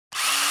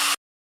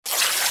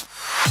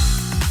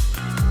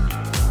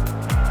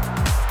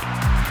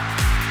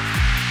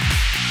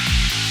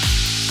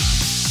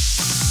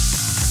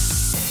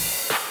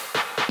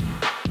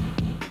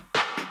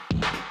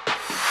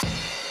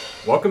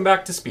Welcome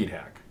back to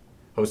SpeedHack,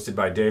 hosted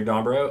by Dave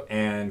Dombro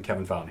and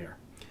Kevin Fountain here.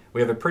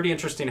 We have a pretty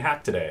interesting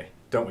hack today,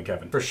 don't we,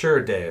 Kevin? For sure,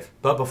 Dave.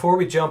 But before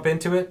we jump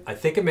into it, I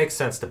think it makes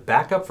sense to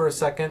back up for a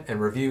second and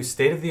review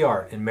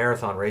state-of-the-art in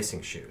marathon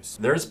racing shoes.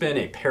 There's been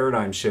a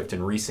paradigm shift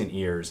in recent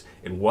years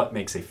in what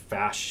makes a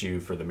fast shoe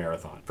for the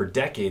marathon. For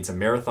decades, a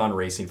marathon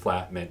racing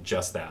flat meant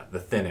just that, the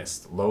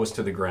thinnest, lowest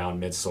to the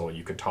ground midsole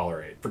you could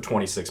tolerate for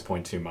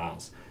 26.2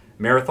 miles.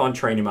 Marathon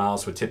training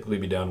miles would typically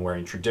be done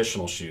wearing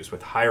traditional shoes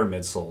with higher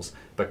midsoles,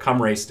 but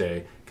come race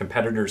day,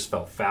 competitors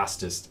felt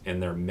fastest in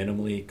their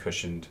minimally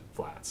cushioned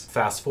flats.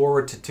 Fast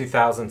forward to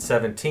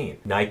 2017,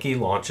 Nike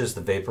launches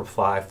the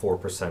Vaporfly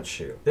 4%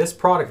 shoe. This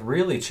product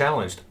really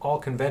challenged all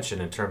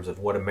convention in terms of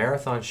what a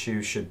marathon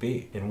shoe should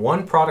be. In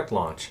one product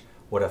launch,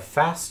 what a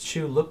fast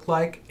shoe looked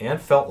like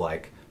and felt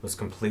like was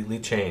completely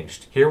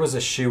changed. Here was a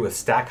shoe with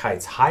stack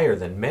heights higher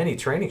than many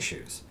training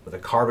shoes, with a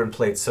carbon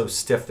plate so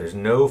stiff there's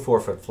no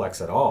forefoot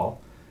flex at all.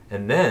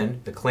 And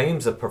then the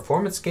claims of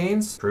performance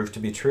gains proved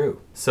to be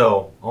true.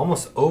 So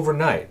almost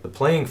overnight, the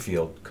playing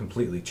field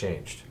completely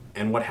changed.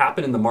 And what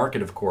happened in the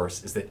market, of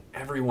course, is that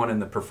everyone in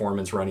the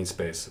performance running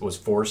space was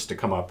forced to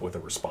come up with a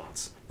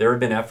response. There have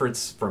been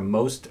efforts from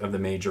most of the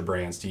major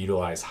brands to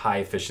utilize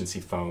high-efficiency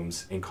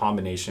foams in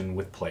combination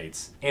with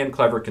plates and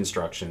clever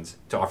constructions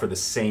to offer the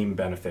same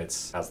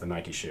benefits as the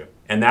Nike shoe.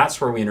 And that's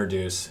where we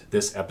introduce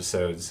this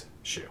episode's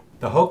shoe.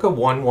 The Hoka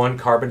One One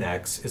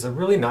Carbon-X is a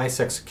really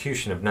nice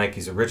execution of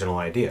Nike's original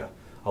idea.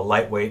 A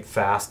lightweight,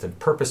 fast, and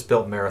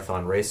purpose-built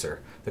marathon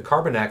racer, the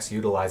Carbon-X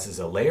utilizes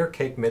a layer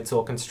cake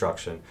midsole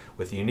construction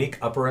with unique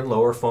upper and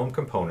lower foam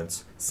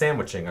components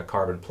sandwiching a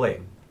carbon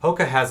plate.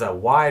 Hoka has a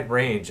wide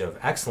range of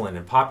excellent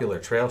and popular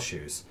trail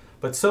shoes,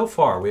 but so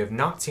far we have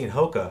not seen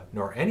Hoka,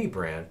 nor any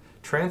brand,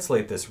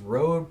 translate this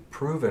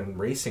road-proven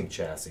racing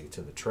chassis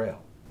to the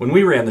trail. When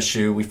we ran the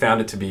shoe, we found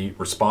it to be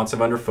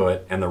responsive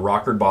underfoot, and the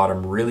rocker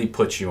bottom really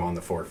puts you on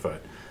the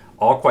forefoot.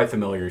 All quite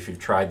familiar if you've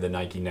tried the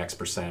Nike Next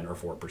Percent or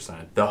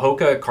 4%. The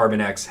Hoka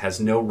Carbon-X has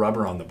no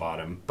rubber on the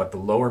bottom, but the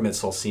lower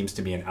midsole seems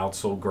to be an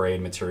outsole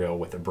grade material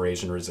with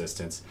abrasion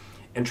resistance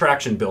and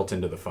traction built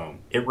into the foam.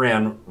 It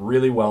ran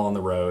really well on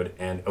the road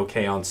and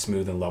okay on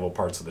smooth and level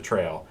parts of the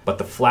trail, but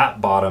the flat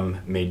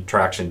bottom made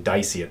traction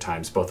dicey at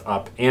times, both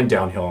up and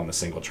downhill on the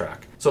single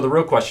track. So the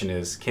real question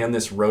is, can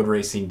this road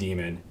racing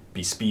demon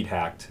be speed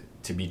hacked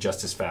to be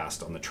just as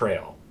fast on the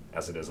trail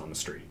as it is on the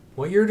street?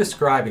 What you're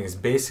describing is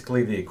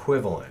basically the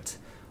equivalent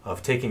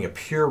of taking a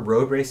pure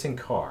road racing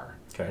car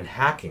and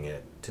hacking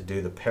it to do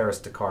the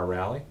Paris-Dakar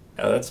rally.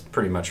 That's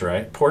pretty much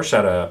right. Porsche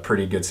had a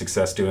pretty good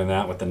success doing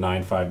that with the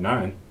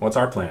 959. What's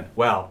our plan?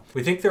 Well,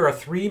 we think there are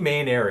three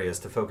main areas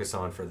to focus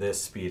on for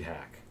this speed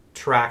hack: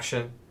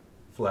 traction,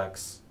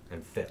 flex,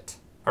 and fit.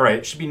 All right,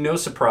 it should be no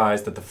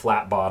surprise that the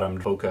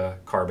flat-bottomed Hoka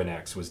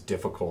Carbon-X was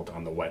difficult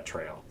on the wet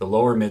trail. The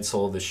lower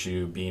midsole of the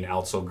shoe being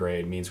outsole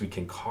grade means we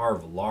can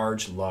carve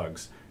large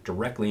lugs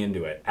directly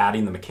into it,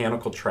 adding the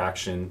mechanical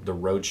traction the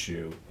road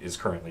shoe is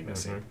currently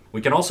missing.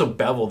 We can also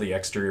bevel the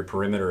exterior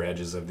perimeter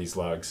edges of these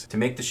lugs to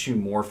make the shoe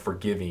more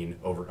forgiving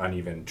over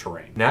uneven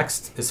terrain.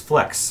 Next is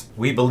flex.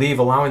 We believe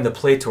allowing the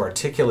plate to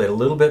articulate a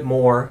little bit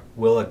more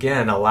will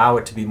again allow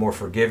it to be more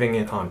forgiving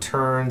on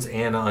turns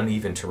and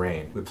uneven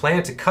terrain. We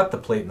plan to cut the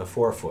plate in the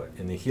forefoot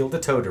in the heel to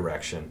toe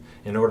direction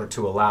in order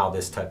to allow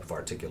this type of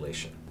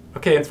articulation.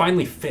 Okay, and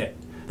finally fit.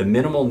 The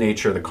minimal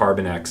nature of the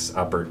Carbon-X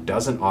upper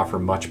doesn't offer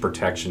much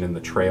protection in the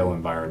trail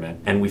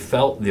environment, and we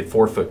felt the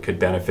forefoot could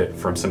benefit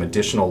from some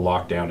additional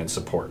lockdown and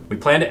support. We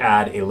plan to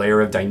add a layer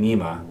of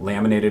Dyneema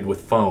laminated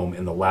with foam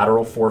in the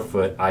lateral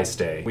forefoot eye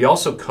stay. We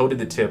also coated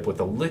the tip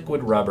with a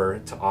liquid rubber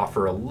to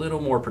offer a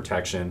little more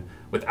protection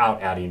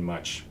without adding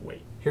much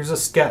weight. Here's a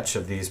sketch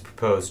of these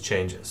proposed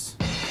changes.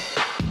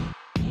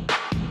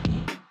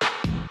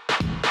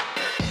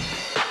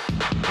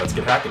 Let's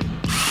get hacking.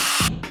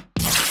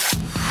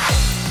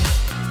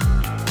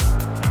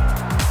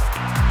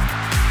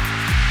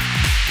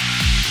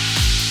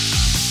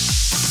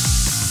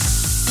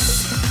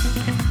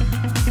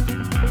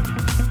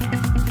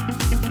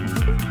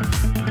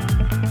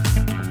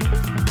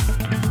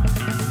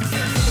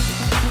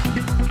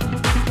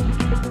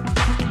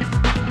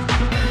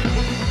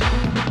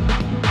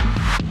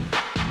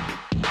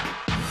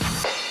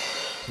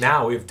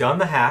 Now we've done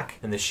the hack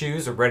and the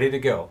shoes are ready to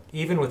go.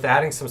 Even with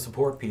adding some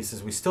support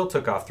pieces, we still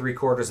took off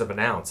 3/4 of an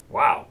ounce.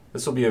 Wow,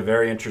 this will be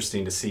very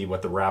interesting to see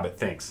what the rabbit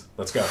thinks.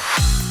 Let's go.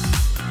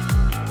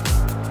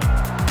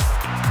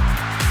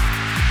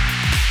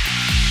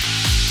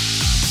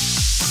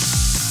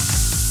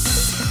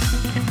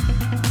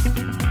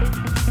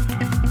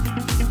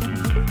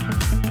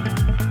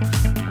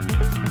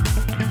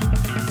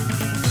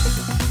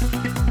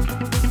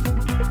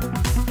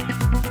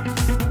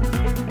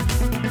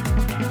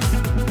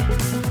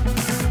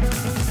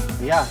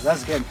 Yeah,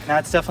 that's good.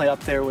 That's definitely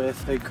up there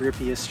with the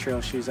grippiest trail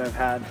shoes I've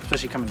had,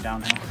 especially coming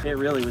downhill. It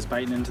really was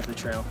biting into the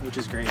trail, which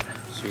is great.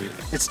 Sweet.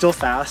 It's still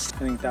fast. I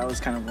think that was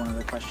kind of one of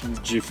the questions.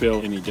 Did you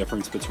feel any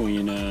difference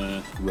between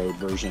road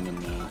version and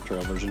the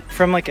trail version?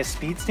 From like a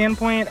speed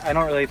standpoint, I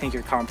don't really think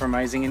you're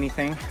compromising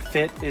anything.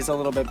 Fit is a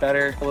little bit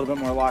better, a little bit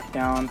more locked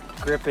down.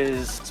 Grip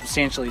is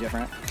substantially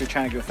different. If you're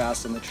trying to go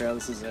fast on the trail,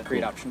 this is a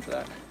great option for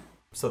that.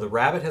 So the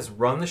Rabbit has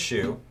run the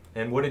shoe,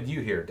 and what did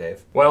you hear,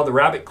 Dave? Well, the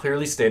Rabbit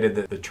clearly stated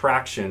that the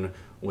traction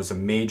was a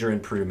major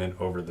improvement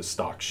over the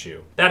stock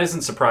shoe. That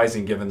isn't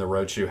surprising given the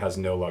road shoe has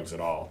no lugs at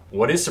all.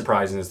 What is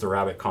surprising is the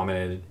Rabbit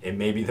commented it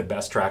may be the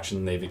best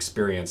traction they've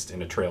experienced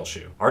in a trail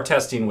shoe. Our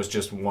testing was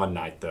just one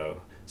night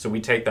though, so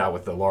we take that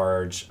with a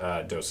large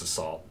dose of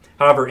salt.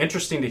 However,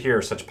 interesting to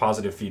hear such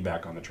positive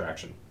feedback on the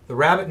traction. The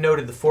Rabbit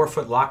noted the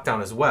forefoot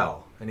lockdown as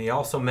well, and he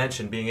also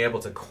mentioned being able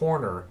to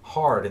corner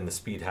hard in the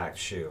SpeedHack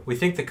shoe. We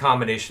think the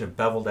combination of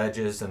beveled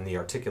edges and the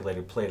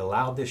articulated plate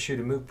allowed this shoe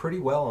to move pretty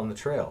well on the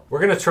trail.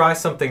 We're going to try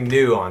something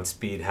new on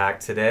SpeedHack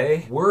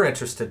today. We're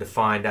interested to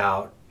find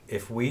out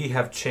if we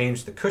have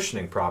changed the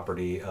cushioning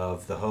property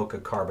of the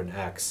Hoka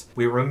Carbon-X.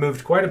 We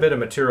removed quite a bit of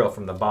material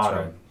from the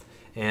bottom.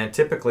 And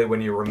typically when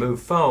you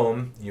remove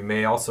foam, you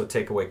may also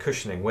take away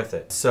cushioning with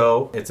it.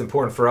 So it's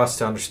important for us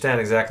to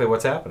understand exactly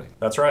what's happening.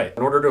 That's right.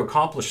 In order to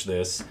accomplish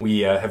this, we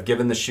have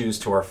given the shoes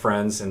to our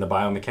friends in the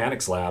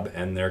biomechanics lab,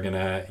 and they're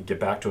gonna get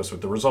back to us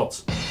with the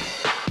results.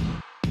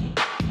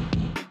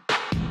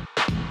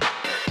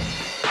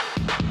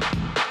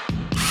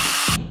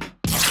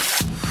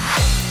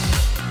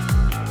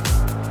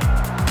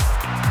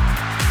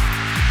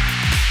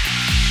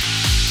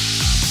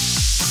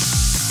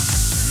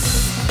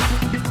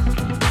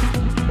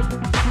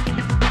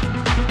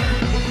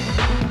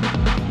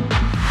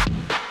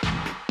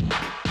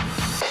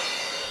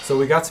 So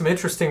we got some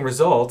interesting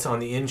results on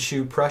the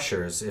in-shoe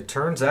pressures. It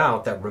turns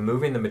out that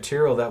removing the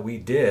material that we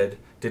did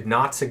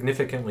not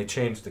significantly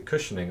change the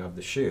cushioning of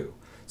the shoe.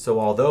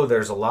 So although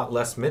there's a lot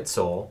less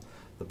midsole,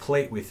 the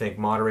plate we think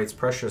moderates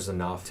pressures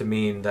enough to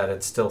mean that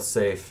it's still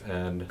safe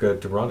and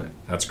good to run it.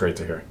 That's great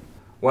to hear.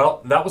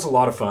 Well, that was a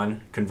lot of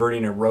fun,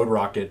 converting a road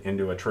rocket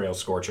into a trail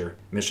scorcher.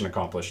 Mission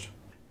accomplished.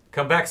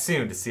 Come back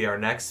soon to see our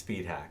next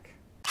Speed Hack.